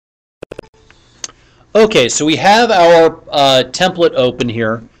Okay, so we have our template open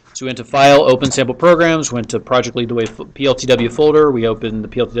here. So we went to File, Open Sample Programs, went to Project Lead the Way PLTW folder. We opened the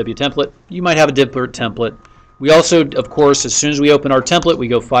PLTW template. You might have a different template. We also, of course, as soon as we open our template, we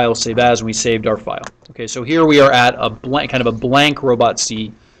go File, Save As, and we saved our file. Okay, so here we are at a blank, kind of a blank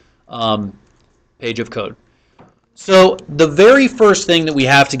Robotc page of code. So the very first thing that we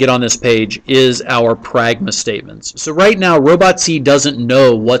have to get on this page is our pragma statements. So right now, Robotc doesn't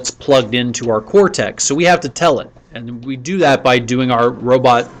know what's plugged into our cortex, so we have to tell it. And we do that by doing our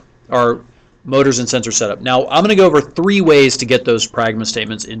motors and sensor setup. Now, I'm going to go over 3 ways to get those pragma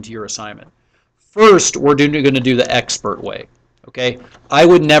statements into your assignment. First, we're going to do the expert way. Okay, I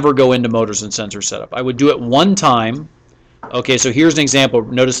would never go into motors and sensor setup. I would do it one time. Okay, so here's an example.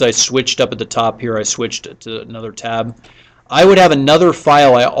 Notice that I switched up at the top here. I switched it to another tab. I would have another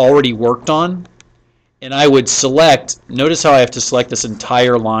file I already worked on, and I would select, notice how I have to select this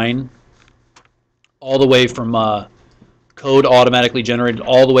entire line all the way from code automatically generated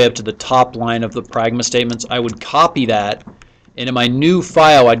all the way up to the top line of the pragma statements. I would copy that, and in my new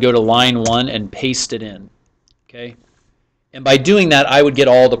file, I'd go to line 1 and paste it in. Okay. And by doing that, I would get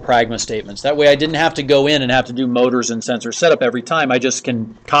all the pragma statements. That way I didn't have to go in and have to do motors and sensor setup every time. I just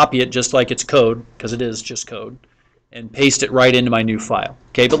can copy it just like it's code, because it is just code, and paste it right into my new file.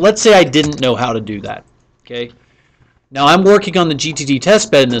 Okay, but let's say I didn't know how to do that. Okay, now I'm working on the GTT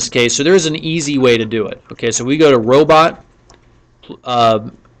testbed in this case, so there's an easy way to do it. Okay, so we go to Robot,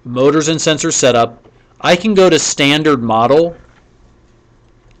 Motors and Sensor Setup. I can go to Standard Model,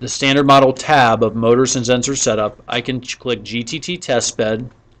 the Standard Model tab of Motors and Sensor Setup. I can click GTT Testbed,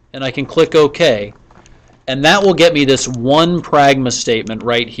 and I can click OK. And that will get me this one pragma statement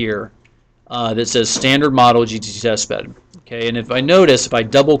right here that says Standard Model GTT Testbed. Okay, and if I notice, if I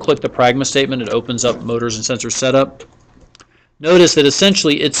double-click the pragma statement, it opens up Motors and Sensor Setup. Notice that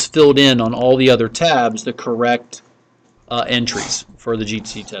essentially it's filled in on all the other tabs the correct entries for the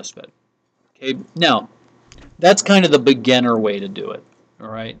GTT testbed. Okay, now that's kind of the beginner way to do it. All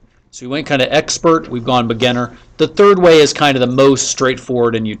right, so we went kind of expert, we've gone beginner. The third way is kind of the most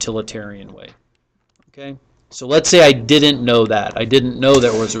straightforward and utilitarian way. Okay, so let's say I didn't know that. I didn't know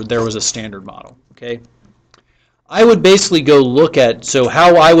there was a standard model. Okay, I would basically go look at, so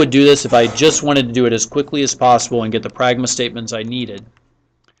how I would do this if I just wanted to do it as quickly as possible and get the pragma statements I needed.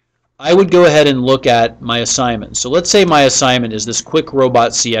 I would go ahead and look at my assignment. So let's say my assignment is this quick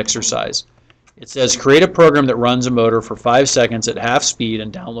Robotc exercise. It says create a program that runs a motor for 5 seconds at half speed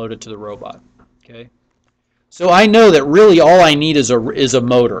and download it to the robot. Okay, so I know that really all I need is a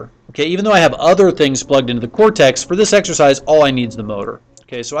motor. Okay, even though I have other things plugged into the cortex, for this exercise all I need is the motor.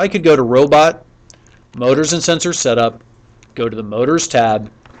 Okay, so I could go to Robot, Motors and Sensor Setup, go to the Motors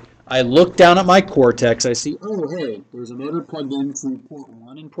tab. I look down at my cortex. I see, oh hey, there's a motor plugged into port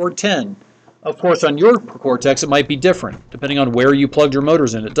 1 and port 10. Of course, on your cortex it might be different depending on where you plugged your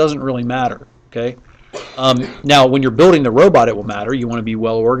motors in. It doesn't really matter. Okay. Now, when you're building the robot, it will matter. You want to be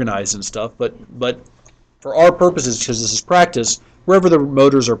well organized and stuff. But for our purposes, because this is practice, wherever the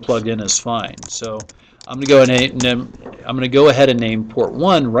motors are plugged in is fine. So I'm going to go ahead and name port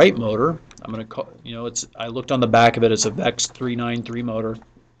 1 right motor. I'm going to call, I looked on the back of it. It's a Vex 393 motor.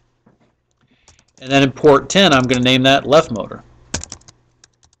 And then in port 10, I'm going to name that left motor.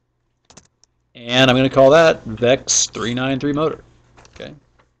 And I'm going to call that Vex 393 motor. Okay.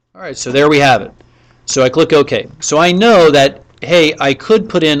 All right, so there we have it. So I click OK. So I know that, hey, I could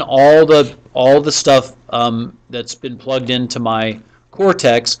put in all the stuff that's been plugged into my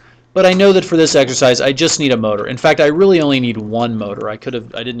cortex, but I know that for this exercise I just need a motor. In fact, I really only need one motor. I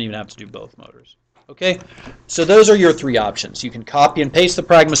didn't even have to do both motors. Okay, so those are your 3 options. You can copy and paste the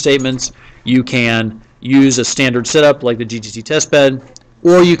pragma statements. You can use a standard setup like the GTT testbed,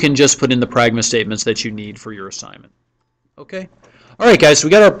 or you can just put in the pragma statements that you need for your assignment. Okay. All right, guys, so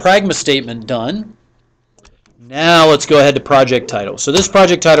we got our pragma statement done. Now let's go ahead to project title. So this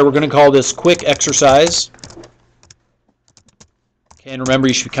project title, we're going to call this quick exercise. Okay, and remember,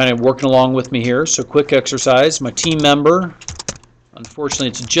 you should be kind of working along with me here. So quick exercise. My team member, unfortunately,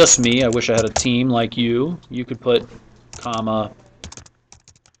 it's just me. I wish I had a team like you. You could put comma.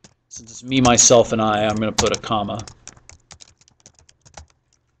 Since it's me, myself, and I'm going to put a comma.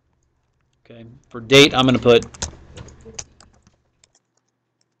 Okay, for date, I'm going to put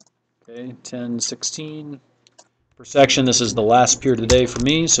 10/16. For section, this is the last period of the day for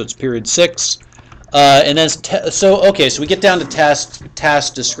me, so it's period 6. And then, so we get down to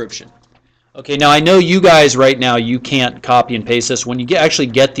task description. Okay, now I know you guys right now, you can't copy and paste this. When you actually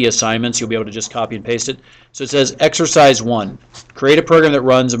get the assignments, you'll be able to just copy and paste it. So it says exercise 1. Create a program that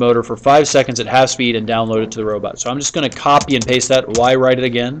runs a motor for 5 seconds at half speed and download it to the robot. So I'm just going to copy and paste that. Why write it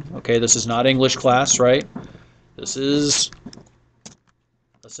again? Okay, this is not English class, right? This is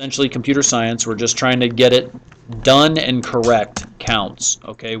essentially computer science. We're just trying to get it done and correct counts.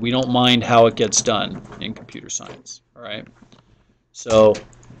 Okay, we don't mind how it gets done in computer science. All right, so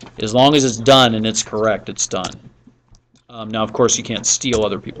as long as it's done and it's correct, it's done. Now, of course, you can't steal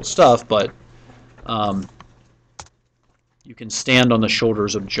other people's stuff, but you can stand on the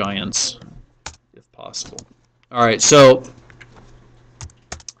shoulders of giants if possible. All right, so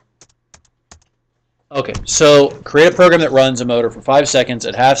create a program that runs a motor for 5 seconds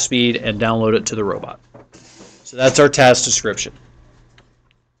at half speed and download it to the robot. So that's our task description.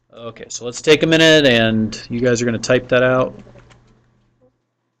 Okay, so let's take a minute, and you guys are going to type that out.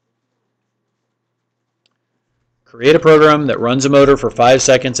 Create a program that runs a motor for 5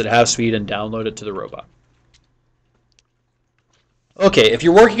 seconds at half speed and download it to the robot. Okay, if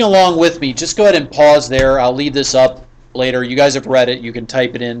you're working along with me, just go ahead and pause there. I'll leave this up later. You guys have read it. You can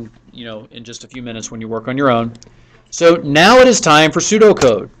type it in, in just a few minutes when you work on your own. So now it is time for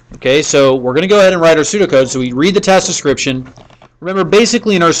pseudocode. Okay, so we're going to go ahead and write our pseudocode. So we read the task description. Remember,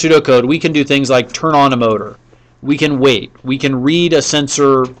 basically in our pseudocode, we can do things like turn on a motor. We can wait. We can read a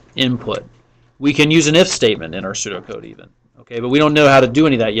sensor input. We can use an if statement in our pseudocode even. Okay, but we don't know how to do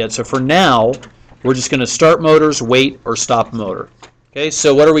any of that yet. So for now, we're just going to start motors, wait, or stop motor. Okay,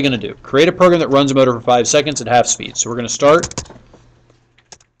 so what are we going to do? Create a program that runs a motor for 5 seconds at half speed. So we're going to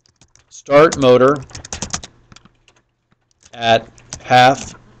start motor at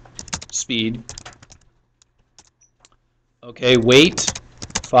half speed. Okay, wait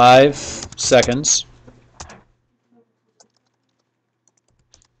 5 seconds.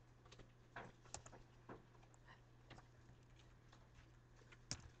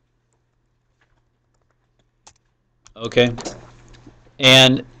 Okay,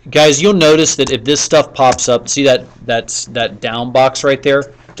 and guys, you'll notice that if this stuff pops up, see that down box right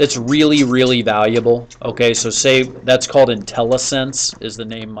there? That's really, really valuable. Okay, so say that's called IntelliSense is the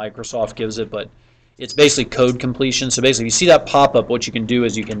name Microsoft gives it, but it's basically code completion. So basically, if you see that pop up, what you can do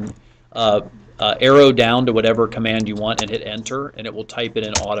is you can arrow down to whatever command you want and hit enter, and it will type it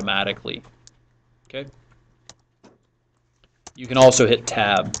in automatically. Okay. You can also hit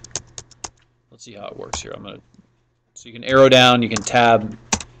tab. Let's see how it works here. So you can arrow down, you can tab.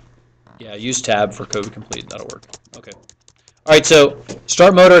 Yeah, use tab for code complete. That'll work. Okay. All right, so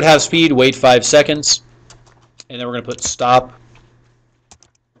start motor at half speed, wait 5 seconds, and then we're going to put stop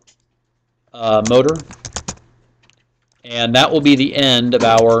motor, and that will be the end of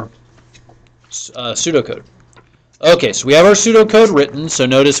our pseudocode. Okay, so we have our pseudocode written, so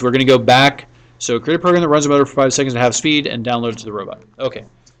notice we're going to go back. So create a program that runs a motor for 5 seconds at half speed and download it to the robot. Okay,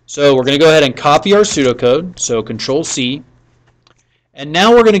 so we're going to go ahead and copy our pseudocode, so Control-C, and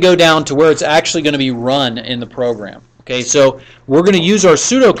now we're going to go down to where it's actually going to be run in the program. Okay, so we're going to use our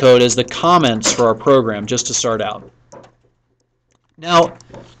pseudocode as the comments for our program just to start out. Now,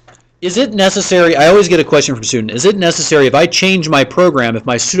 is it necessary, I always get a question from a student, is it necessary if I change my program, if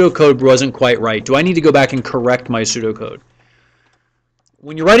my pseudocode wasn't quite right, do I need to go back and correct my pseudocode?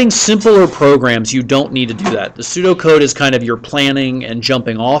 When you're writing simpler programs, you don't need to do that. The pseudocode is kind of your planning and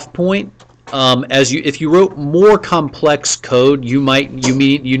jumping off point. If you wrote more complex code, you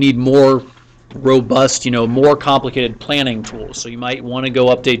need more robust, more complicated planning tools. So you might want to go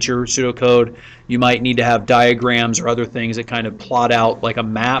update your pseudocode. You might need to have diagrams or other things that kind of plot out like a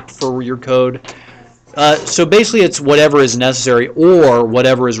map for your code. So basically, it's whatever is necessary or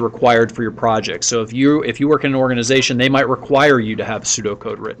whatever is required for your project. So if you work in an organization, they might require you to have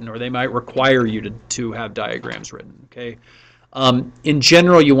pseudocode written, or they might require you to have diagrams written. Okay. In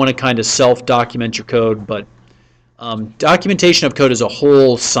general, you want to kind of self-document your code, but documentation of code is a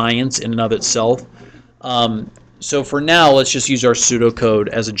whole science in and of itself. So for now, let's just use our pseudocode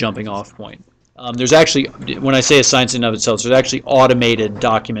as a jumping off point. There's actually, when I say a science in and of itself, there's actually automated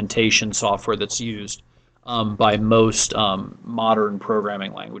documentation software that's used by most modern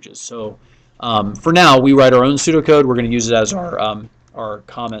programming languages. So for now, we write our own pseudocode. We're going to use it as our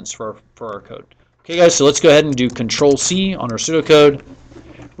comments for our code. Okay, guys, so let's go ahead and do Control-C on our pseudocode.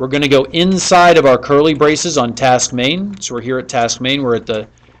 We're going to go inside of our curly braces on task main. So we're here at task main. We're at the,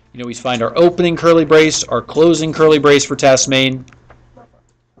 we find our opening curly brace, our closing curly brace for task main.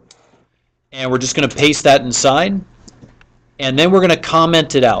 And we're just going to paste that inside. And then we're going to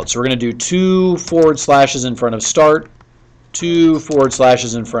comment it out. So we're going to do 2 forward slashes in front of start, 2 forward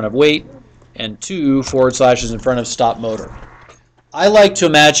slashes in front of wait, and 2 forward slashes in front of stop motor. I like to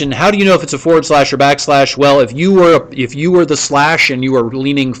imagine, how do you know if it's a forward slash or backslash? Well, if you were the slash and you were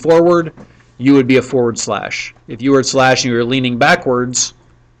leaning forward, you would be a forward slash. If you were a slash and you were leaning backwards,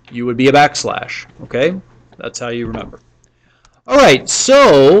 you would be a backslash. Okay? That's how you remember. All right,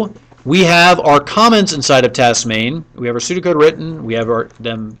 so we have our comments inside of task main. We have our pseudocode written. We have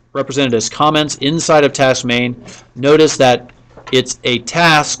them represented as comments inside of task main. Notice that it's a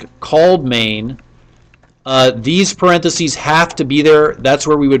task called main. These parentheses have to be there. That's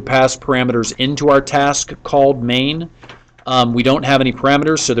where we would pass parameters into our task called main. We don't have any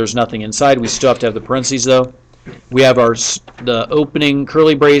parameters, so there's nothing inside. We still have to have the parentheses, though. We have the opening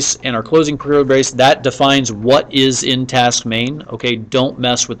curly brace and our closing curly brace. That defines what is in task main. Okay, don't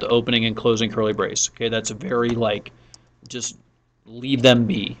mess with the opening and closing curly brace. Okay, that's a very, just leave them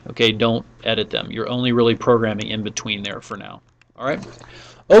be. Okay, don't edit them. You're only really programming in between there for now. All right.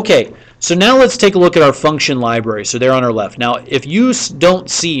 Okay, so now let's take a look at our function library. So they're on our left. Now, if you don't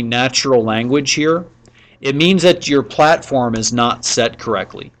see natural language here, it means that your platform is not set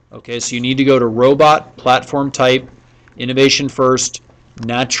correctly. Okay, so you need to go to Robot, Platform Type, Innovation First,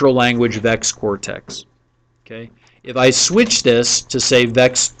 Natural Language, Vex Cortex. Okay, if I switch this to say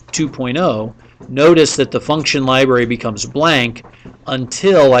Vex 2.0, notice that the function library becomes blank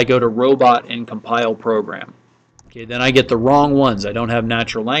until I go to Robot and Compile Program. Okay, then I get the wrong ones. I don't have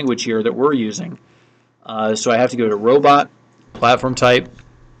natural language here that we're using. So I have to go to Robot, Platform Type,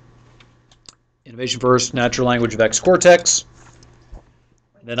 Innovation First, Natural Language, Vex Cortex.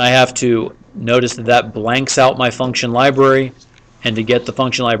 Then I have to notice that blanks out my function library, and to get the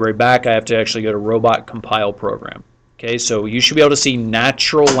function library back, I have to actually go to Robot Compile Program. Okay, so you should be able to see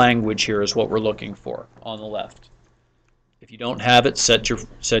natural language here is what we're looking for on the left. If you don't have it,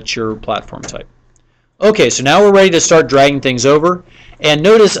 set your platform type. Okay, so now we're ready to start dragging things over. And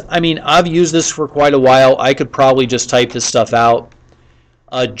notice, I mean, I've used this for quite a while. I could probably just type this stuff out.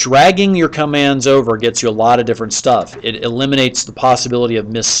 Dragging your commands over gets you a lot of different stuff. It eliminates the possibility of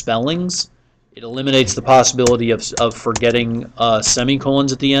misspellings. It eliminates the possibility of forgetting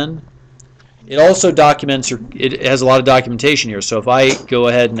semicolons at the end. It also documents, it has a lot of documentation here. So if I go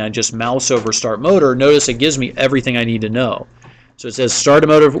ahead and I just mouse over start motor, notice it gives me everything I need to know. So it says start a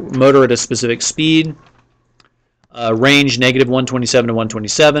motor at a specific speed, range -127 to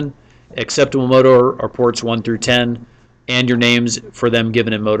 127, acceptable motor are ports 1 through 10, and your names for them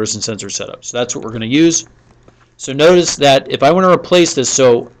given in motors and sensor setups. So that's what we're going to use. So notice that if I want to replace this,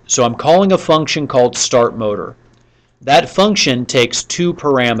 so I'm calling a function called start motor. That function takes two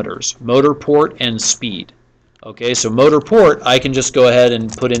parameters, motor port and speed. Okay, so motor port, I can just go ahead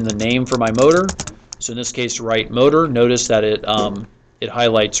and put in the name for my motor. So in this case, write motor. Notice that it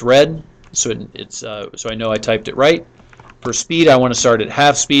highlights red, so so I know I typed it right. For speed, I want to start at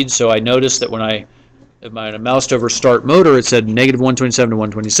half speed, so I notice that when I moused over start motor, it said -127 to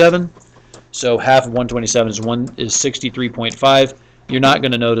 127. So half of 127 is 63.5. You're not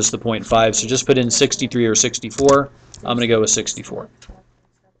going to notice the 0.5, so just put in 63 or 64. I'm going to go with 64.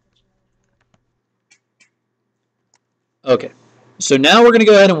 Okay, so now we're going to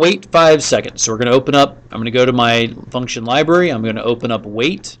go ahead and wait 5 seconds. So we're going to open up, I'm going to go to my function library. I'm going to open up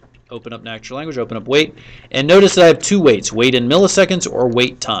wait, open up natural language, open up wait. And notice that I have two waits, wait in milliseconds or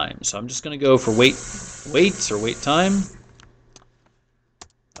wait time. So I'm just going to go for waits or wait time.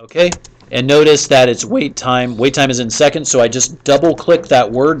 Okay, and notice that it's wait time. Wait time is in seconds, so I just double click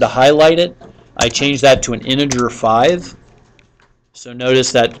that word to highlight it. I change that to an integer 5. So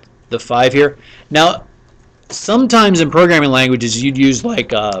notice that the 5 here. Now, sometimes in programming languages you'd use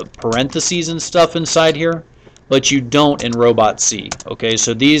like parentheses and stuff inside here, but you don't in Robot C. Okay,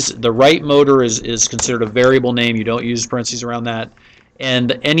 so the right motor is considered a variable name. You don't use parentheses around that.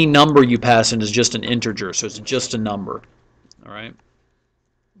 And any number you pass in is just an integer, so it's just a number. All right.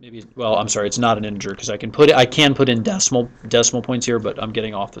 Maybe, well, I'm sorry, it's not an integer because I can put in decimal points here, but I'm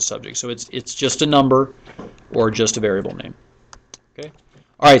getting off the subject. So it's just a number or just a variable name. Okay.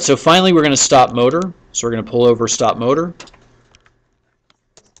 All right, so finally we're going to stop motor. So we're going to pull over stop motor.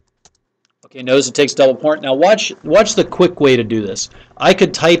 Okay, notice it takes double point. Now watch the quick way to do this. I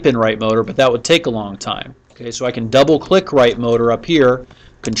could type in right motor, but that would take a long time. Okay, so I can double click right motor up here,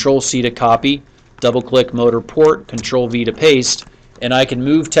 Control C to copy, double click motor port, Control V to paste, and I can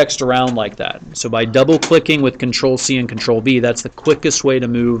move text around like that. So by double clicking with Control C and Control V, that's the quickest way to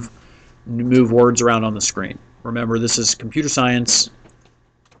move words around on the screen. Remember, this is computer science,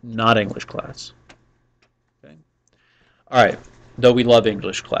 not English class. Okay. All right, though we love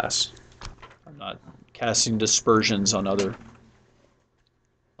English class. I'm not casting dispersions on other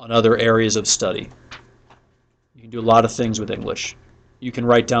areas of study. You can do a lot of things with English. You can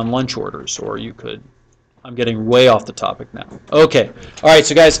write down lunch orders, or you could I'm getting way off the topic now. Okay. All right,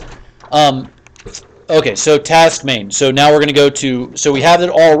 so guys, okay, so task main. So now we're going to go to, so we have it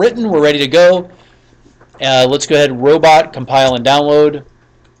all written. We're ready to go. Let's go ahead and robot, compile, and download.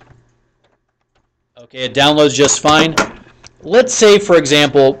 Okay, it downloads just fine. Let's say, for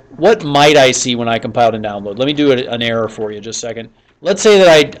example, what might I see when I compiled and download? Let me do an error for you just a second. Let's say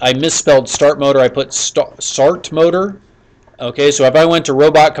that I misspelled start motor. I put start motor. Okay, so if I went to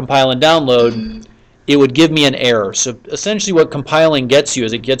robot, compile, and download, it would give me an error. So essentially what compiling gets you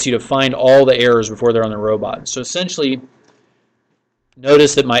is it gets you to find all the errors before they're on the robot. So essentially,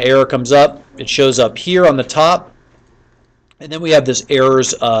 notice that my error comes up. It shows up here on the top. And then we have this error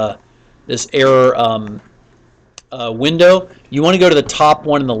window. You want to go to the top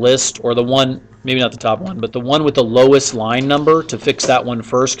one in the list, or the one, maybe not the top one, but the one with the lowest line number to fix that one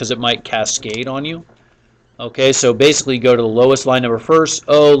first, because it might cascade on you. Okay, so basically go to the lowest line number first.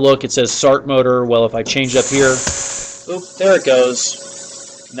 Oh, look, it says start motor. Well, if I change up here, oop, there it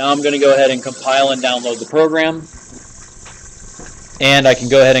goes. Now I'm going to go ahead and compile and download the program. And I can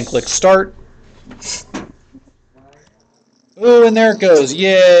go ahead and click start. Oh, and there it goes.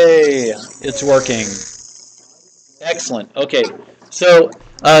 Yay! It's working. Excellent. Okay, so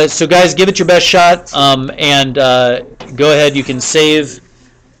guys, give it your best shot, and go ahead. You can save.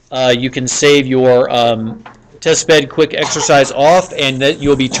 You can save your testbed quick exercise off, and that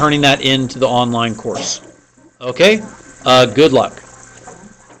you'll be turning that into the online course. Okay. Good luck.